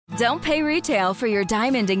Don't pay retail for your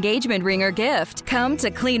diamond engagement ring or gift. Come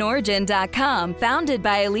to CleanOrigin.com. Founded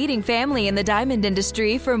by a leading family in the diamond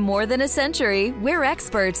industry for more than a century, we're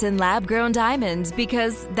experts in lab-grown diamonds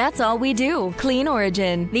because that's all we do. Clean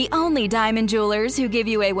Origin, the only diamond jewelers who give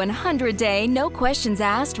you a 100-day, no questions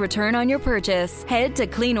asked return on your purchase. Head to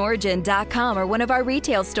CleanOrigin.com or one of our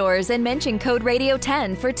retail stores and mention code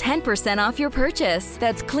Radio10 for 10% off your purchase.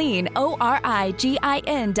 That's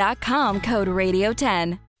CleanOrigin.com, code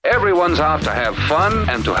Radio10. Everyone's out to have fun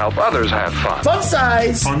and to help others have fun. Fun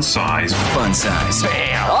size. Fun size. Fun size.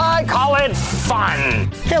 I call it fun.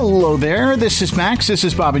 Hello there. This is Max. This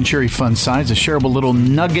is Bob and Cherry Fun Size, a shareable little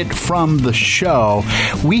nugget from the show.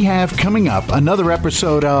 We have coming up another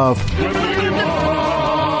episode of...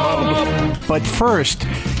 But first,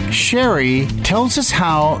 Sherry tells us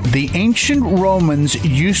how the ancient Romans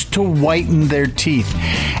used to whiten their teeth.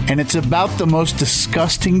 And it's about the most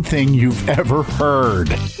disgusting thing you've ever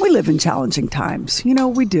heard. We live in challenging times. You know,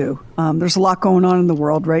 we do. There's a lot going on in the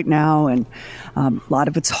world right now, and a lot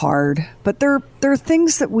of it's hard. But there are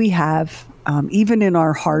things that we have, even in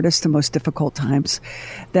our hardest and most difficult times,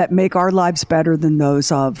 that make our lives better than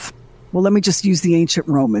those of... Well, let me just use the ancient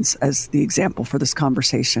Romans as the example for this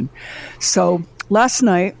conversation. So last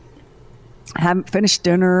night, haven't finished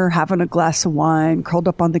dinner, having a glass of wine, curled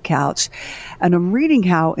up on the couch, and I'm reading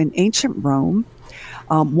how in ancient Rome,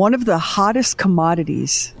 one of the hottest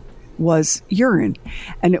commodities was urine.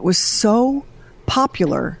 And it was so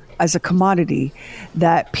popular as a commodity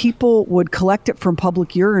that people would collect it from public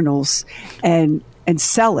urinals and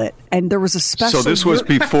sell it. And there was a special... So this was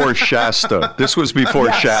before Shasta. This was before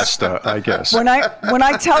Shasta, I guess. When I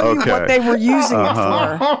tell you what they were using it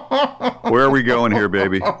for. Where are we going here,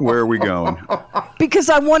 baby? Where are we going? Because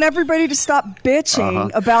I want everybody to stop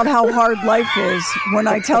bitching about how hard life is when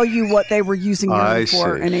I tell you what they were using urine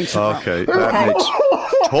for in ancient Rome. Okay, that makes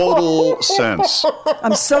total sense.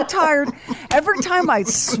 I'm so tired. Every time I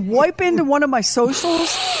swipe into one of my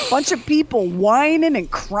socials, a bunch of people whining and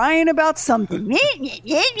crying about something.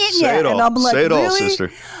 Say it all. And I'm like, Say it really? all,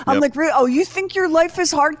 sister. I'm like, really? Oh, you think your life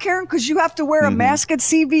is hard, Karen, because you have to wear a mask at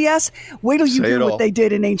CVS? Wait till you hear what they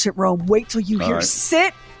did in ancient Rome. Wait till you hear. Right.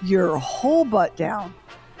 Sit your whole butt down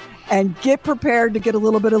and get prepared to get a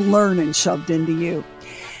little bit of learning shoved into you.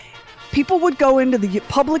 People would go into the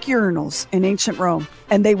public urinals in ancient Rome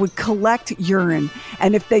and they would collect urine.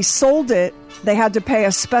 And if they sold it, they had to pay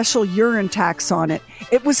a special urine tax on it.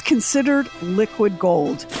 It was considered liquid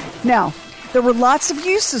gold. Now, there were lots of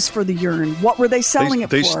uses for the urine. What were they selling it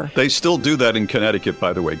for? They still do that in Connecticut,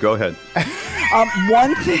 by the way. Go ahead.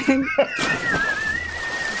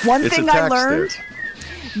 One thing I learned,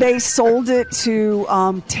 they sold it to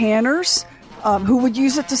tanners who would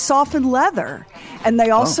use it to soften leather. And they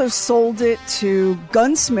also sold it to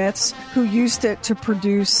gunsmiths who used it to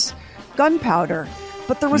produce gunpowder.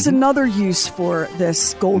 But there was another use for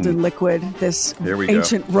this golden liquid, this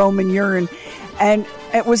ancient Roman urine. And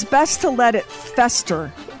it was best to let it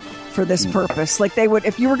fester for this purpose. Like they would,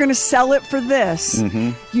 if you were going to sell it for this,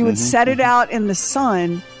 you would set it out in the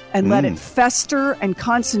sun and let it fester and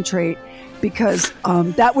concentrate, because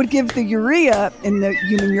that would give the urea in the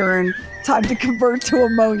human urine time to convert to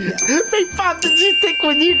ammonia. Hey, Bob, did you think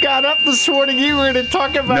when you got up this morning you were going to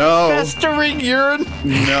talk about festering urine?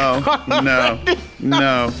 No.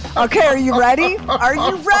 Okay, are you ready? Are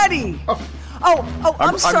you ready?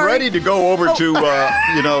 I'm sorry. I'm ready to go over to,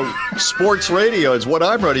 sports radio is what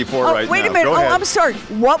I'm ready for right now. Wait a minute. Go ahead. I'm sorry.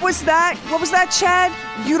 What was that? What was that, Chad?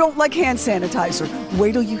 You don't like hand sanitizer.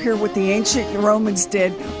 Wait till you hear what the ancient Romans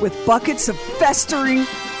did with buckets of festering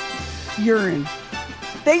urine.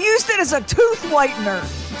 They used it as a tooth whitener.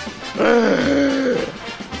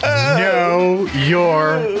 No,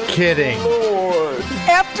 you're kidding. Lord.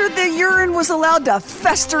 After the urine was allowed to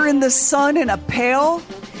fester in the sun in a pail,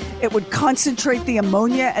 it would concentrate the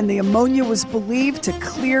ammonia, and the ammonia was believed to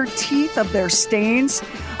clear teeth of their stains.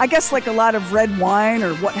 I guess like a lot of red wine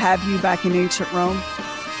or what have you back in ancient Rome.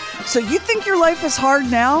 So you think your life is hard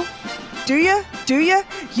now? Do you? Do you?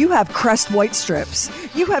 You have Crest white strips.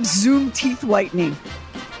 You have Zoom teeth whitening.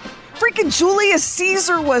 Freaking Julius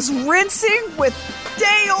Caesar was rinsing with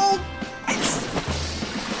day-old...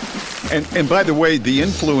 And by the way, the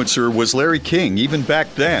influencer was Larry King. Even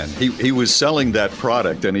back then, he was selling that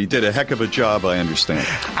product, and he did a heck of a job, I understand.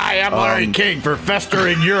 I am Larry King for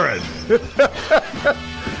festering urine.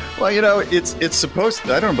 Well, it's supposed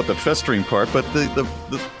to, I don't know about the festering part, but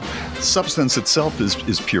the substance itself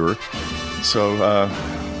is pure. So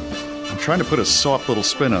I'm trying to put a soft little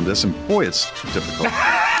spin on this, and boy, it's difficult.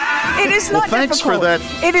 It is not thanks difficult. For that.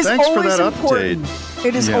 It is thanks always for that important. Update.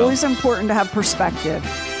 It is always important to have perspective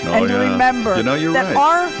and to yeah. remember You're that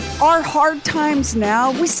right. our hard times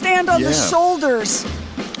now, we stand on the shoulders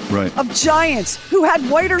of giants who had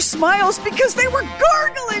whiter smiles because they were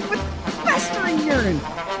gargling with festering urine.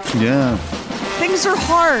 Yeah. Things are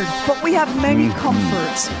hard, but we have many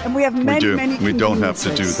comforts, and we have many We don't have to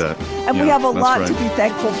do conveniences. that. And we have a lot to be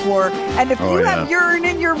thankful for. And if you have urine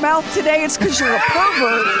in your mouth today, it's because you're a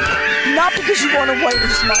pervert, not because you want a whiter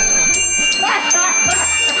smile.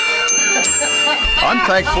 I'm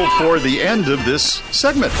thankful for the end of this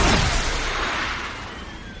segment.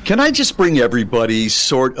 Can I just bring everybody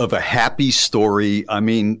sort of a happy story? I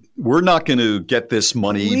mean, we're not going to get this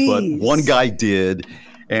money, but one guy did.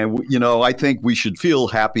 And, I think we should feel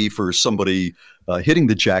happy for somebody hitting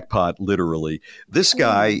the jackpot, literally. This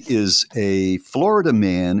guy is a Florida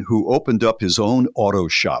man who opened up his own auto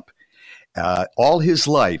shop. All his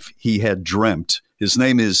life, he had dreamt. His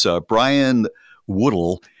name is Brian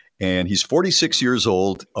Woodall, and he's 46 years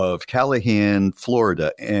old, of Callahan,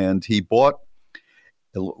 Florida. And he bought,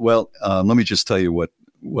 let me just tell you what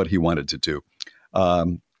he wanted to do.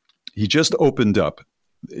 He just opened up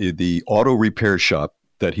the auto repair shop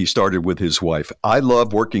that he started with his wife. I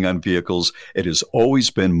love working on vehicles. It has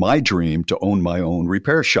always been my dream to own my own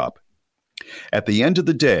repair shop. At the end of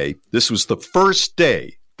the day, this was the first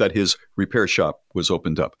day that his repair shop was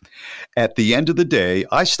opened up. At the end of the day,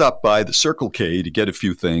 I stopped by the Circle K to get a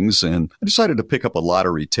few things, and I decided to pick up a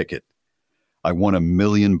lottery ticket. I won $1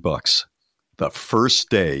 million the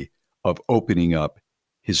first day of opening up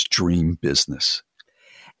his dream business.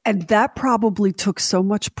 And that probably took so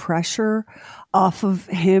much pressure off of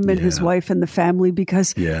him and his wife and the family,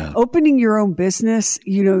 because opening your own business,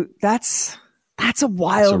 that's a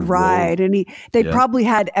wild ride. And they probably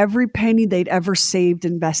had every penny they'd ever saved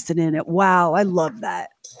invested in it. Wow, I love that.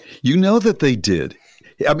 You know that they did.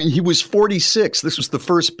 I mean, he was 46. This was the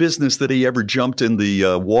first business that he ever jumped in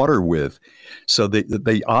the water with. So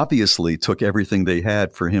they obviously took everything they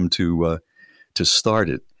had for him to start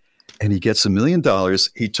it. And he gets $1 million.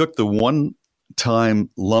 He took the one-time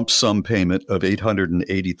lump sum payment of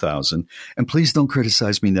 $880,000. And please don't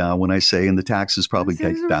criticize me now when I say, and the taxes probably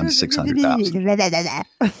get down to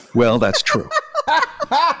 $600,000. Well, that's true.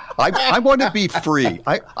 I want to be free.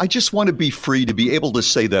 I just want to be free to be able to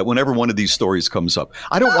say that whenever one of these stories comes up.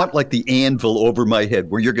 I don't want like the anvil over my head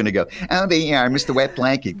where you're going to go, oh, they are Mr. Wet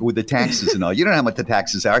Blanket with the taxes and all. You don't know how much the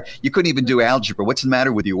taxes are. You couldn't even do algebra. What's the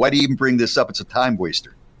matter with you? Why do you even bring this up? It's a time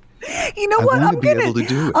waster. You know what? I'm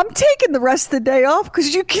taking the rest of the day off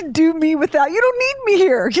because you can do me without. You don't need me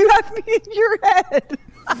here. You have me in your head.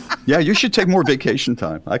 Yeah, you should take more vacation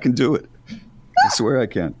time. I can do it. I swear I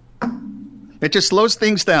can. It just slows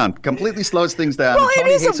things down. Completely slows things down. Well,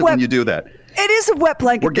 Tony hates it when you do that. It is a wet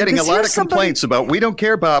blanket. We're getting a lot of complaints about, we don't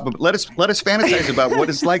care, Bob, but let us fantasize about what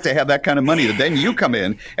it's like to have that kind of money. Then you come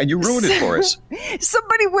in and you ruin it for us.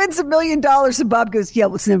 Somebody wins $1 million and Bob goes, yeah,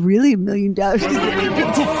 well, it's not really $1 million.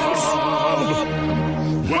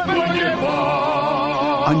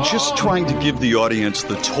 I'm just trying to give the audience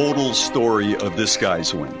the total story of this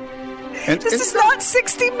guy's win. This is not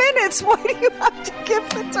 60 Minutes. Why do you have to give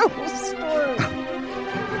the total story?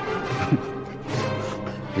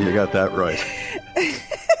 You got that right.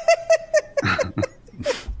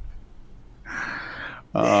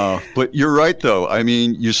 But you're right, though. I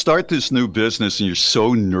mean, you start this new business and you're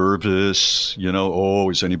so nervous.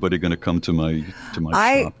 Is anybody going to come to my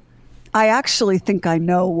shop? I actually think I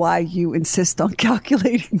know why you insist on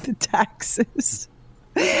calculating the taxes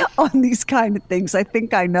on these kind of things. I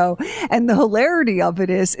think I know. And the hilarity of it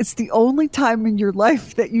is it's the only time in your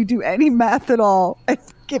life that you do any math at all and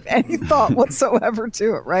give any thought whatsoever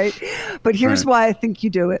to it, right? But here's why I think you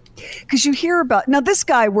do it. Because you hear about, now this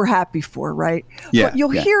guy we're happy for, right? Yeah, but you'll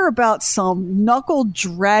hear about some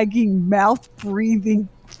knuckle-dragging, mouth-breathing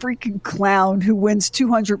freaking clown who wins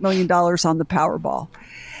 $200 million on the Powerball.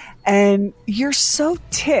 And you're so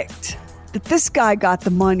ticked that this guy got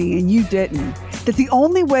the money and you didn't, that the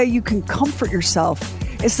only way you can comfort yourself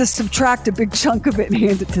is to subtract a big chunk of it and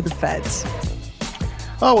hand it to the feds.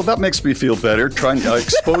 Oh, well, that makes me feel better,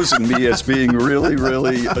 exposing me as being really,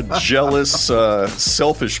 really a jealous,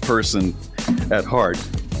 selfish person at heart.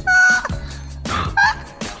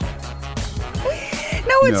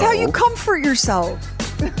 No, it's how you comfort yourself.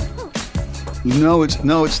 No, it's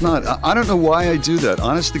not. I don't know why I do that.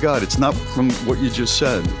 Honest to God, it's not from what you just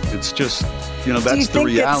said. It's just, that's the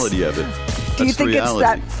reality of it. Do you think it's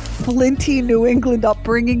that flinty New England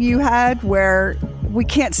upbringing you had where we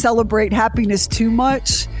can't celebrate happiness too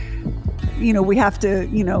much? We have to,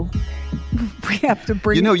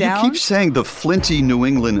 bring it down. You keep saying the flinty New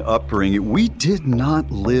England upbringing. We did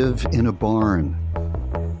not live in a barn.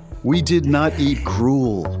 We did not eat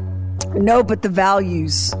gruel. No, but the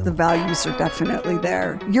values are definitely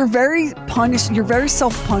there. You're very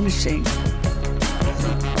self-punishing.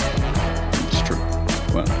 It's true.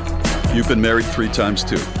 Well, you've been married 3 times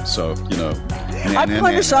too, so, you know. I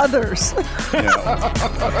punish others.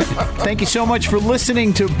 Thank you so much for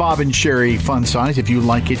listening to Bob and Sheri Fun Size. If you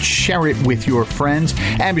like it, share it with your friends.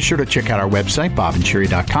 And be sure to check out our website,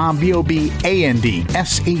 bobandsheri.com,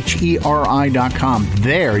 BOBANDSHERI.com.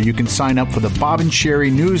 There you can sign up for the Bob and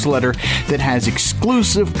Sheri newsletter that has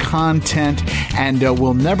exclusive content and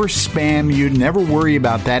will never spam you. Never worry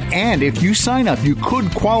about that. And if you sign up, you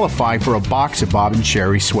could qualify for a box of Bob and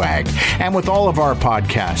Sheri swag. And with all of our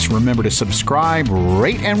podcasts, remember to subscribe,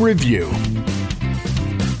 rate, and review.